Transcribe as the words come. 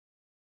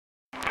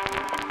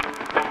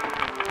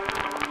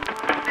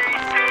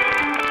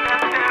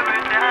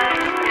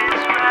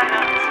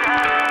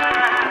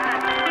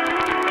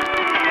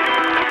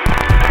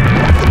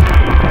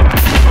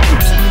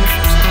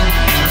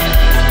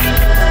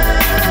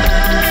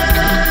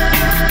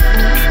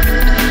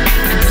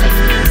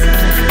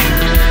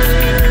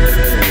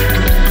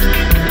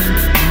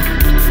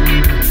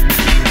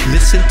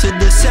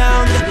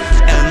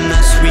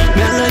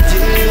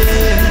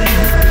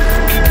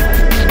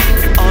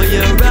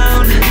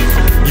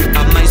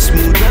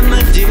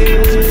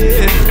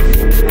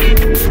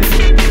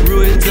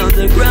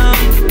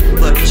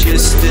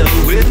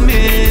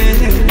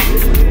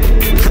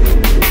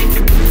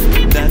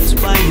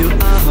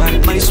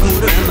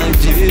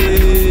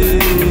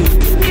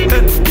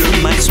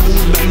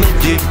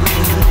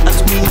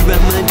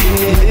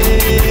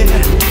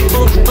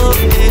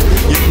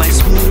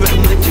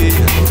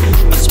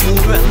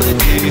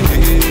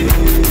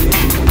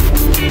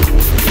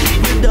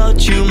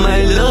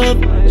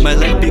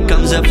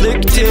was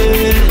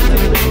afflicted.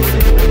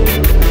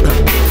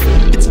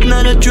 It's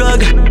not a drug,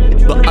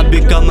 but I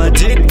become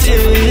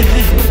addicted.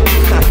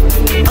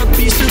 A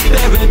piece of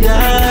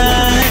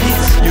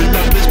paradise. Your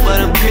love is what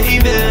I'm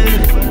craving.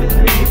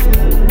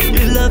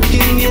 Your love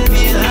can get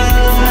me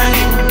high,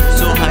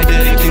 so high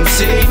that it can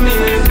save me.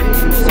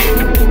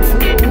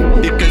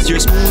 Because you're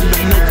smooth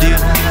remedy,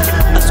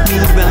 a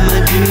smooth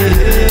remedy.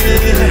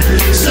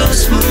 So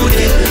smooth,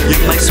 yeah.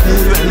 You're my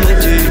smooth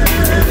remedy,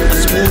 a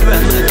smooth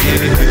remedy.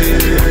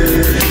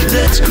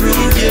 Let's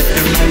groove, yeah.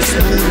 You're my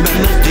smooth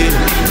remedy,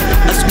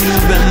 a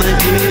smooth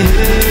remedy.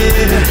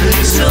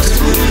 So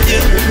smooth,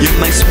 yeah. You're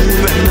my smooth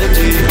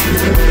remedy,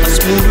 a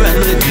smooth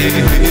remedy.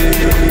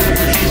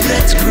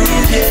 Let's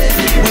groove, yeah.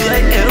 Will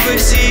I ever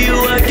see you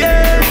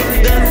again?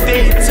 The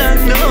fate's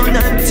unknown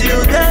until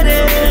that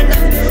end.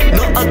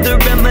 No other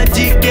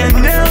remedy can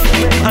help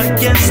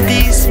against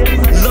these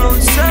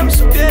lonesome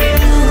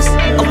spells.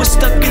 I was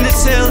stuck in a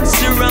cell,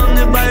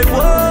 surrounded by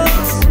walls.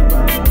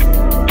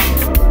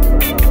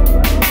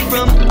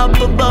 From up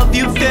above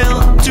you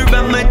fell to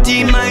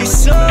remedy my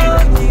soul.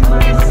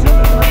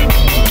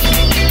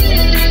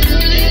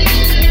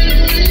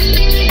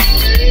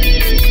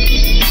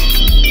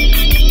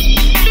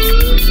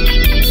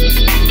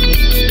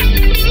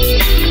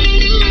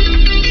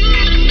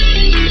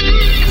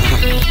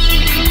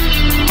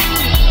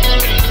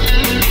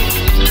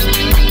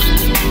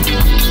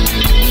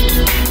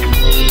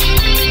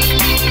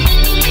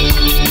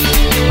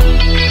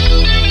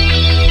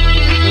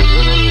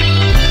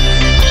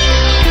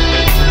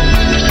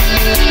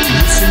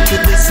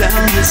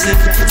 Listen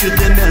to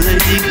the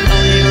melody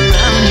all year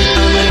round. You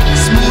are like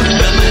smooth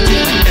remedy.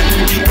 My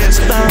energy is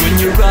found when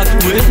you rock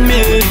with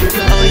me.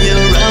 All year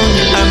round,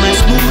 you are my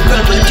smooth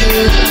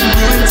remedy.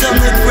 Ruins on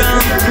the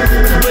ground,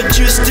 but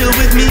you're still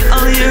with me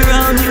all year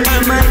round. You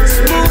are my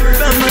smooth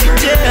remedy.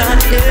 Yeah,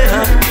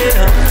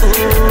 yeah,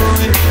 oh,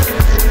 yeah.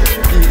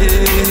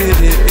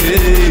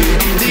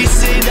 They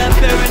say that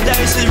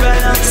paradise is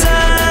right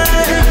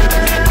outside,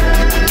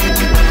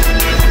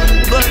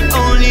 but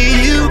only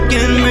you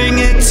can bring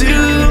it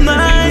to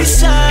my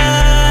side.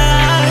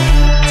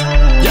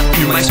 Yeah,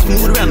 you're my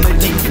smooth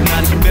remedy,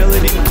 not a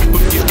melody,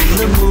 but you're in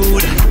the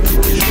mood.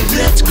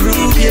 Let's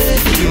groove, yeah.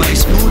 You're my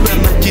smooth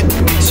remedy.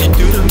 So you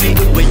do to me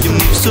the way you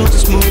move so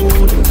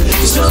smooth,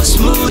 so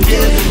smooth,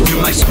 yeah.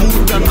 You're my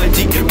smooth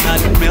remedy, you're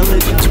not a melody,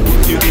 to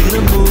put you in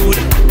the mood.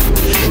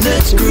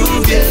 Let's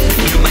groove, yeah.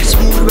 You're my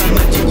smooth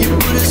remedy. You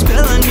put a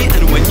spell on me,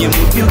 and when you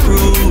move, you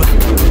groove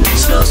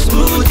so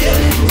smooth, yeah.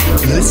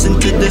 Listen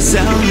to the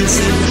sound,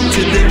 listen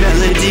to the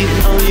melody.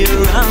 All year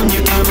round,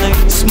 you are my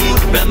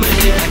smooth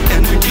remedy. My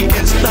energy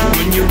is found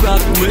when you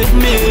rock with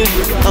me.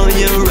 All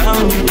year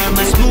round, you are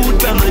my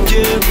smooth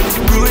remedy.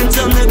 Ruins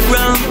on the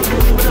ground,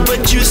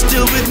 but you're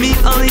still with me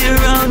all year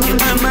round. You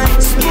are